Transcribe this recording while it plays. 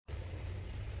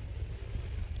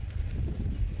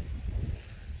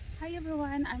Hi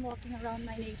everyone, I'm walking around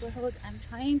my neighborhood. I'm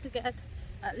trying to get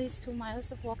at least 2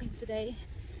 miles of walking today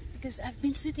because I've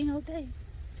been sitting all day.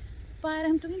 But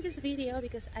I'm doing this video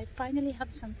because I finally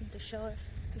have something to show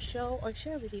or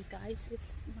share with you guys.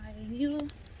 It's my new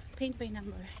paint by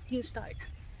number, new start.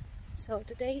 So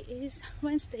today is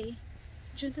Wednesday,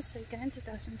 June the 2nd,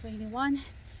 2021,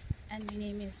 and my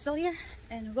name is Celia,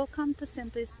 and welcome to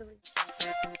Simply Celia.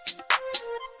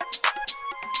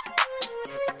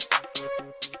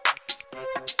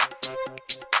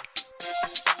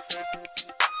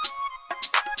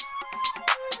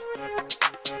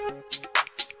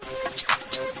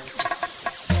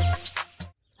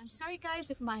 Sorry guys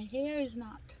if my hair is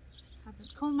not, I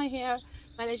haven't combed my hair,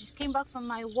 but I just came back from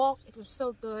my walk. It was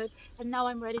so good, and now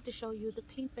I'm ready to show you the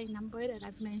paint by number that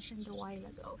I've mentioned a while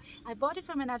ago. I bought it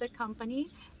from another company,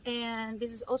 and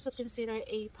this is also considered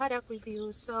a product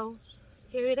review, so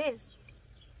here it is.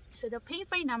 So the paint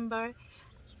by number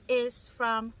is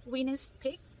from Winnie's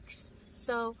Picks.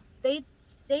 So they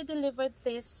delivered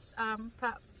this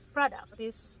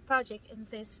this project in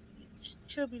this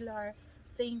tubular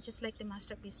thing, just like the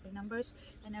masterpiece by numbers,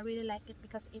 and I really like it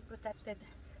because it protected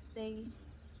the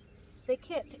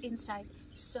kit inside.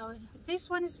 So this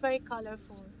one is very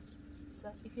colorful.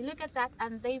 So if you look at that,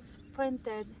 and they've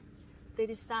printed the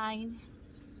design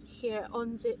here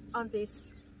on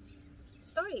this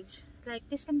storage. Like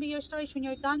this can be your storage when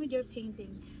you're done with your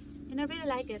painting, and I really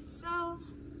like it. So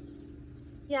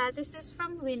yeah, this is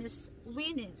from Winnie's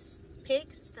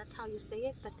Picks. Is that how you say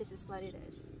it? But this is what it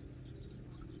is.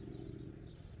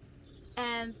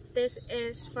 And this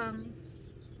is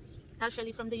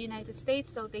actually from the United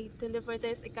States, so they delivered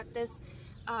this. I got this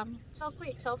so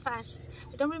quick, so fast.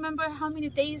 I don't remember how many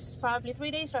days, probably 3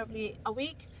 days, probably a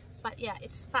week, but yeah,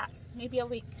 it's fast, maybe a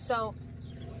week. So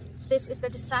this is the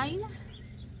design.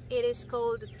 It is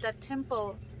called the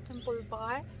Temple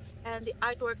Bar, and the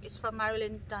artwork is from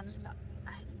Marilyn Dunlop.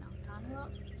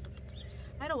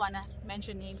 I don't want to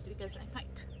mention names because I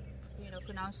might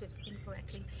pronounce it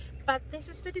incorrectly, but this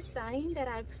is the design that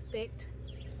I've picked,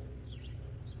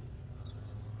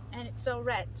 and it's so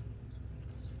red.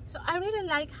 So I really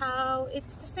like how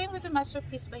it's the same with the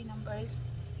masterpiece by numbers,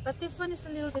 but this one is a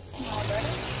little bit smaller.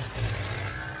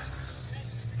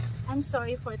 I'm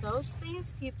sorry for those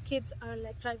things. Kids are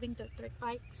like driving their dirt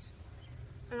bikes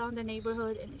around the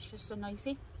neighborhood, and it's just so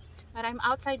noisy, but I'm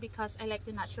outside because I like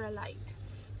the natural light.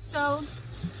 So,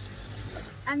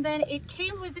 and then it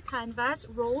came with the canvas,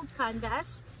 rolled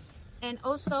canvas, and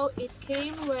also it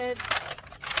came with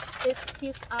this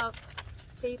piece of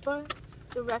paper,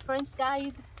 the reference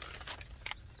guide,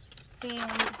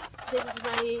 and this is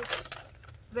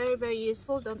very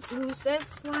useful. Don't lose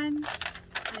this one.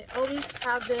 I always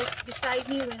have this beside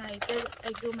me when I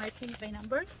do my paint by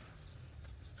numbers.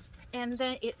 And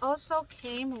then it also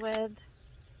came with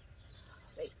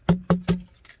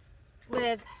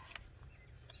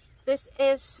this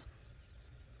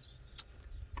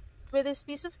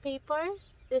piece of paper.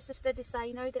 This is the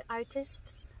designer, the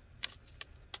artist.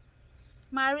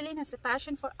 Marilyn has a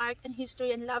passion for art and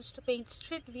history and loves to paint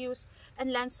street views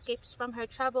and landscapes from her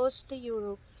travels to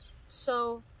Europe.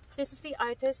 So this is the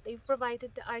artist. They've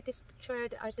provided the artist picture,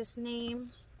 the artist's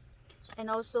name, and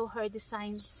also her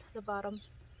designs at the bottom.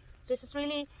 This is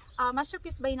really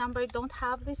masterpiece by number don't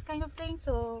have this kind of thing,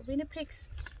 so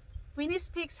Winnie's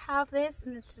Picks have this,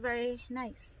 and it's very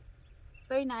nice.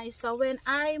 Very nice. So when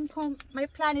my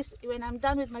plan is when I'm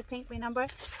done with my paint by number,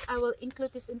 I will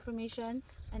include this information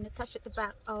and attach it at the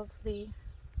back of the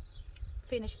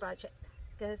finished project,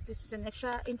 because this is an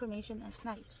extra information and it's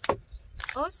nice.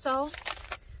 Also,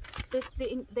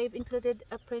 they've included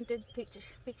a printed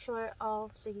picture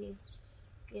of the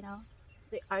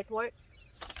artwork.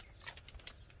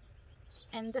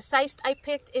 And the size I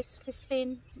picked is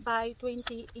 15 by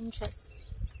 20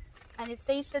 inches. And it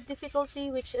says the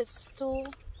difficulty, which is 2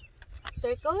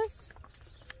 circles.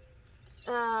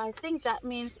 I think that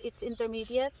means it's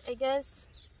intermediate, I guess.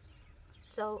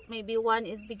 So maybe one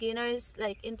is beginners,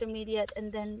 like intermediate,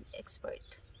 and then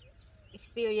expert.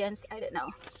 Experience, I don't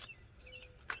know.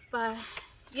 But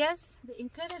yes, they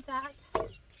included that.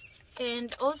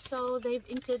 And also they've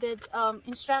included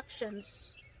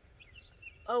instructions.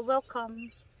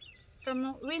 Welcome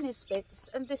from Winnie's Picks,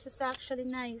 and this is actually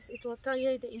nice. It will tell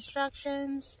you the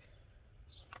instructions,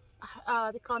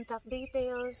 the contact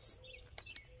details,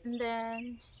 and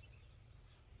then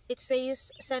it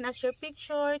says send us your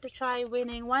picture to try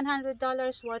winning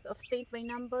 $100 worth of paint by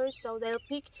numbers. So they'll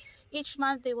pick each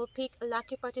month, they will pick a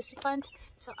lucky participant.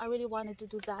 So I really wanted to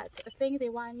do that. I think they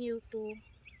want you to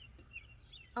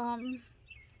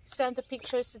sent the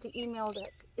pictures to the email that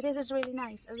this is really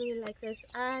nice. I really like this.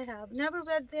 I have never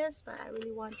read this, but I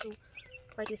really want to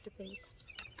participate.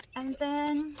 And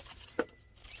then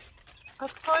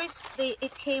of course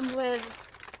it came with,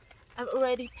 I've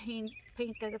already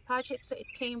painted the project, so it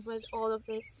came with all of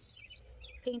this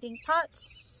painting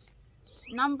pots. It's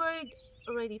numbered,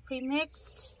 already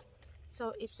pre-mixed,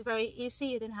 so it's very easy.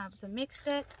 You don't have to mix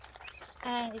it.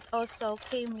 And it also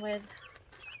came with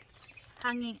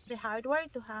hanging the hardware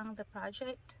to hang the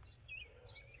project,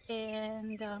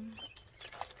 and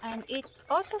it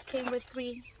also came with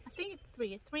three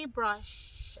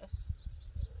brushes.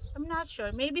 I'm not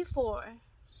sure, maybe four,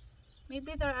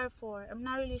 maybe there are four, I'm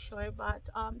not really sure, but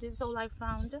this is all I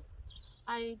found.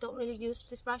 I don't really use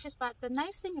these brushes, but the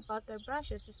nice thing about their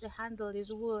brushes is the handle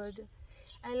is wood.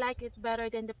 I like it better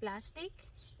than the plastic,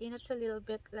 and it's a little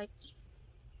bit like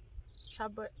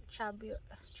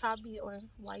chubby or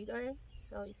wider,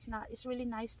 so it's really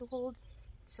nice to hold.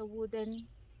 It's a wooden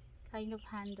kind of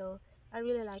handle. I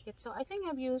really like it. So I think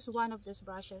I've used one of these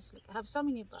brushes. Like, I have so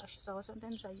many brushes, so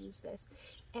sometimes I use this,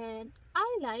 and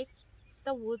I like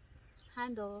the wood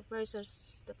handle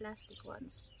versus the plastic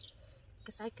ones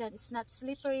because it's not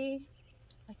slippery.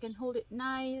 I can hold it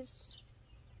nice.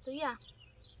 So yeah,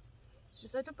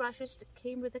 these are the brushes that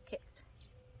came with the kit.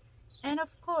 And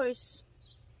of course,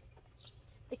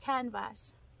 the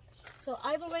canvas. So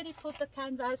I've already put the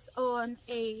canvas on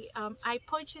a I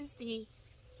purchased the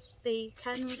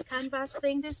canvas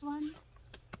thing. This one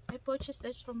I purchased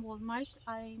this from Walmart.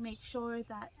 I made sure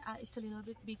that it's a little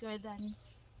bit bigger than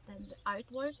the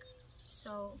artwork,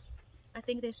 so I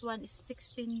think this one is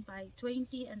 16 by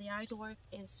 20 and the artwork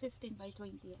is 15 by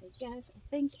 20, I guess. I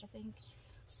think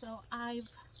so.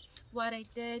 What I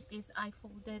did is I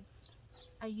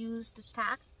used the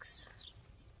tacks.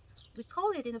 We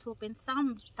call it in the Philippines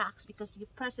thumb tacks because you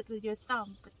press it with your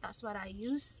thumb, but that's what I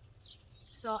use.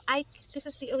 So this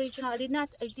is the original. I did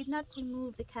not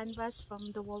remove the canvas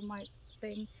from the Walmart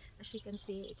thing. As you can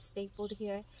see, it's stapled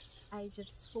here. I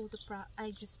just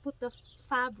put the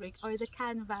fabric or the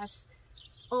canvas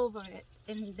over it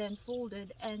and then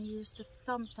folded and used the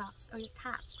thumbtacks or the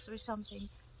tacks or something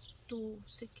to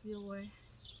secure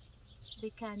the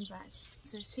canvas.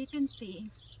 So as you can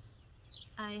see,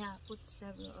 I have put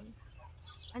several.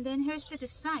 And then here's the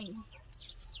design.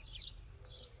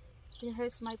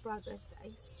 Here's my progress,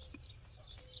 guys.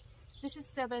 This is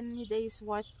 70 days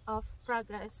worth of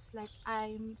progress. Like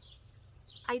I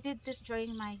did this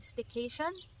during my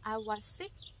staycation. I was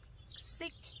sick.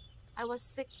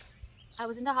 I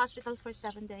was in the hospital for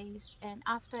 7 days, and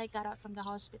after I got out from the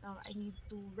hospital, I need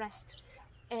to rest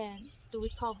and to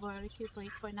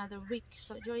recuperate for another week.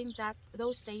 So during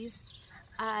those days,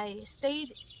 I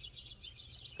stayed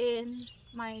in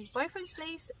my boyfriend's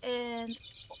place and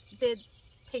did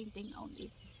painting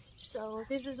only. So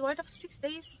this is worth of 6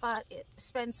 days, but it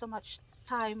spends so much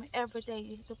time every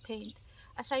day to paint.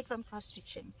 Aside from cross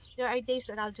stitching, there are days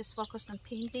that I'll just focus on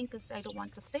painting because I don't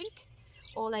want to think.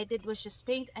 All I did was just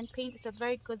paint, and paint is a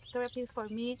very good therapy for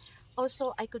me.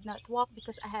 Also, I could not walk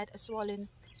because I had a swollen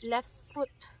left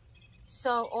foot,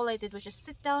 so all I did was just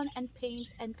sit down and paint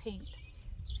and paint.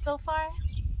 So far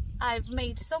I've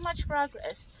made so much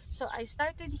progress. So I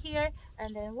started here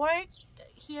and then worked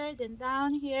here, then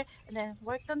down here, and then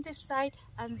worked on this side,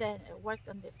 and then I worked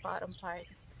on the bottom part.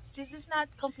 This is not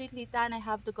completely done. I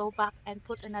have to go back and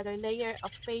put another layer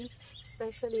of paint,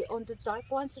 especially on the dark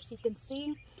ones. As you can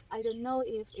see, I don't know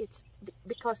if it's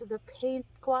because of the paint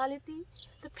quality.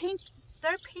 Their paint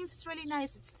is really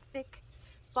nice. It's thick,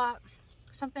 but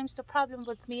sometimes the problem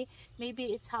with me, maybe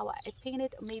it's how I paint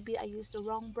it, or maybe I use the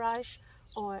wrong brush,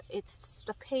 or it's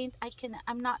the paint.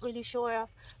 I'm not really sure of,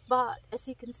 but as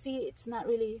you can see, it's not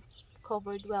really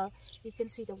covered well. You can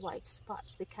see the white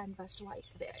spots, the canvas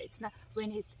whites there. It's not,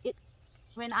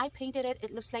 when I painted it,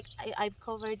 it looks like I've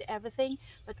covered everything,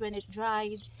 but when it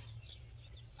dried,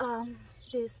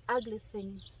 this ugly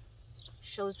thing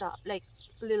shows up, like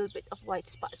a little bit of white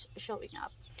spots showing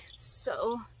up.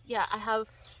 So yeah,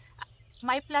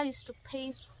 my plan is to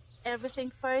paint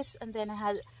everything first, and then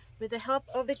with the help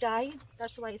of the guide,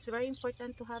 that's why it's very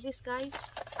important to have this guide,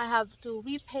 I have to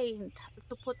repaint,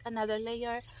 to put another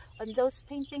layer on those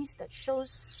paintings that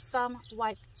shows some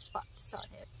white spots on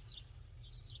it.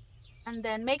 And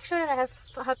then make sure I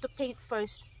have to paint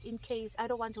first in case I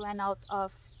don't want to run out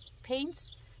of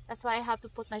paints. That's why I have to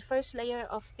put my first layer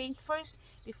of paint first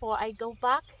before I go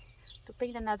back to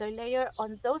paint another layer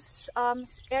on those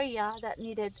area that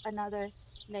needed another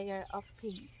layer of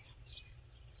paints.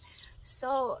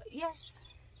 So yes,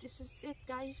 this is it,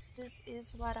 guys. This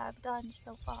is what I've done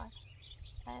so far,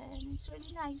 and it's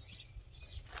really nice.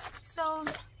 So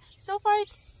So far,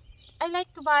 I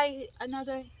like to buy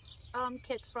another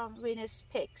kit from Winnie's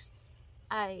Picks.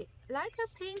 I like her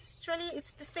paints. Truly,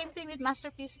 it's the same thing with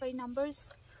Masterpiece by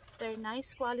Numbers. They're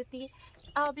nice quality.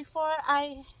 Before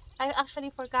I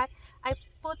actually forgot. I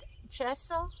put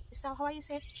gesso. Is that how you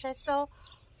say it? Gesso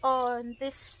on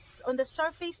the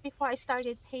surface before I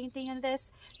started painting in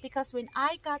this, because when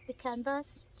I got the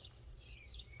canvas,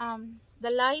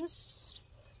 the lines,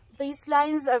 these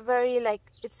lines are very like,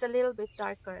 it's a little bit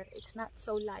darker. It's not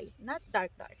so light, not dark,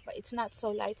 but it's not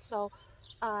so light. So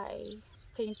I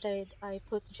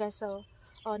put gesso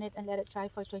on it and let it dry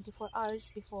for 24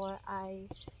 hours before I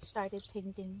started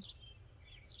painting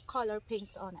color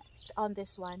paints on it, on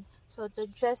this one. So the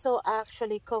gesso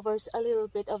actually covers a little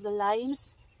bit of the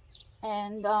lines,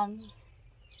 and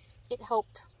it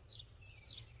helped.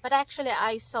 But actually,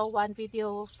 I saw one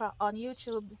video on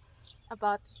YouTube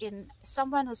about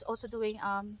someone who's also doing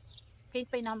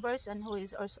paint by numbers and who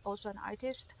is also an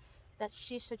artist, that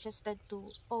she suggested to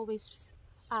always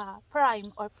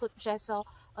prime or put gesso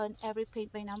on every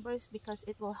paint by numbers because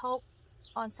it will help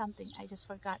on something. I just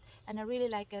forgot, and I really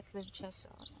like it with gesso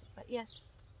on it. But yes,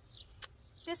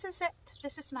 this is it.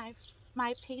 This is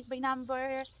my paint by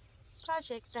number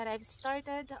project that I've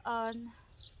started on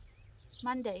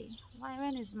Monday.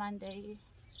 When is Monday?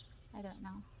 I don't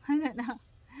know. I don't know.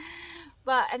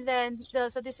 But and then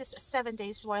so this is 7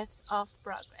 days worth of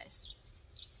progress.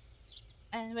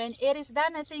 And when it is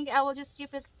done, I think I will just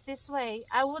keep it this way.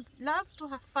 I would love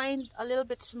to find a little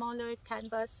bit smaller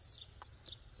canvas,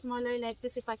 smaller like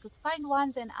this. If I could find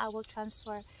one, then I will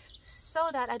transfer so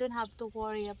that I don't have to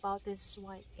worry about these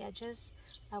white edges.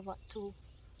 I want to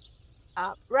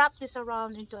wrap this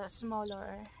around into a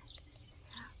smaller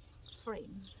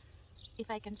frame if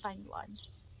I can find one.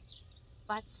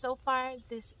 But so far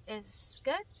this is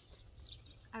good.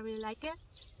 I really like it.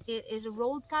 It is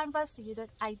rolled canvas, so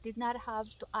I did not have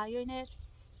to iron it,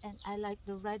 and I like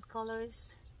the red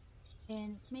colors,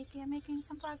 and it's making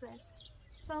some progress.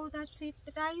 So that's it,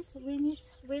 guys.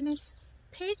 Winnie's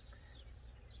Picks.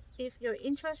 If you're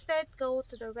interested, go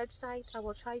to the website. I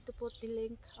will try to put the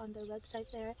link on the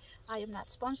website there. I am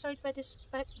not sponsored by this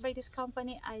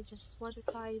company. I just want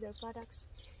to try their products,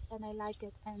 and I like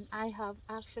it. And I have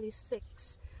actually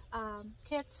 6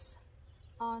 kits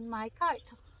on my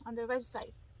cart on their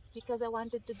website because I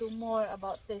wanted to do more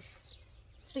about this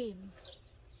theme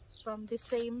from the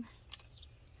same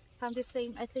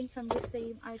I think from the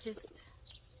same artist.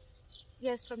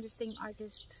 Yes, from the same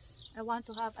artist. I want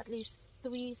to have at least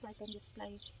 3 so I can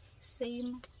display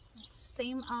same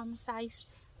size,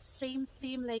 same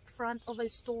theme, like front of a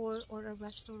store or a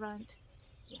restaurant.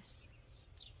 Yes.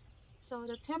 So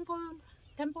the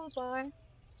Temple Bar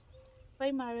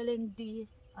by Marilyn D.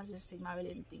 I'll just say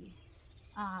Marilyn D.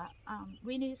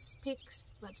 Winnie's Picks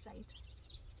website.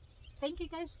 Thank you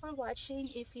guys for watching.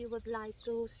 If you would like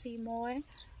to see more,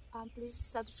 please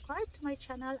subscribe to my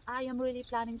channel. I am really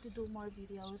planning to do more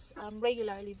videos,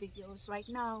 regularly videos right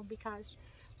now, because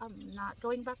I'm not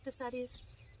going back to studies.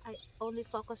 I only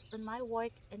focus on my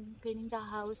work and cleaning the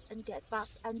house and get back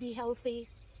and be healthy,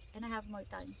 and I have more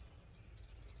time.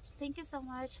 Thank you so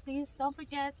much. Please don't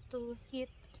forget to hit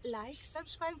like,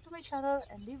 subscribe to my channel,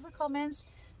 and leave your comments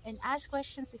and ask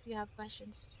questions if you have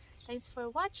questions. Thanks for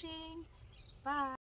watching. Bye.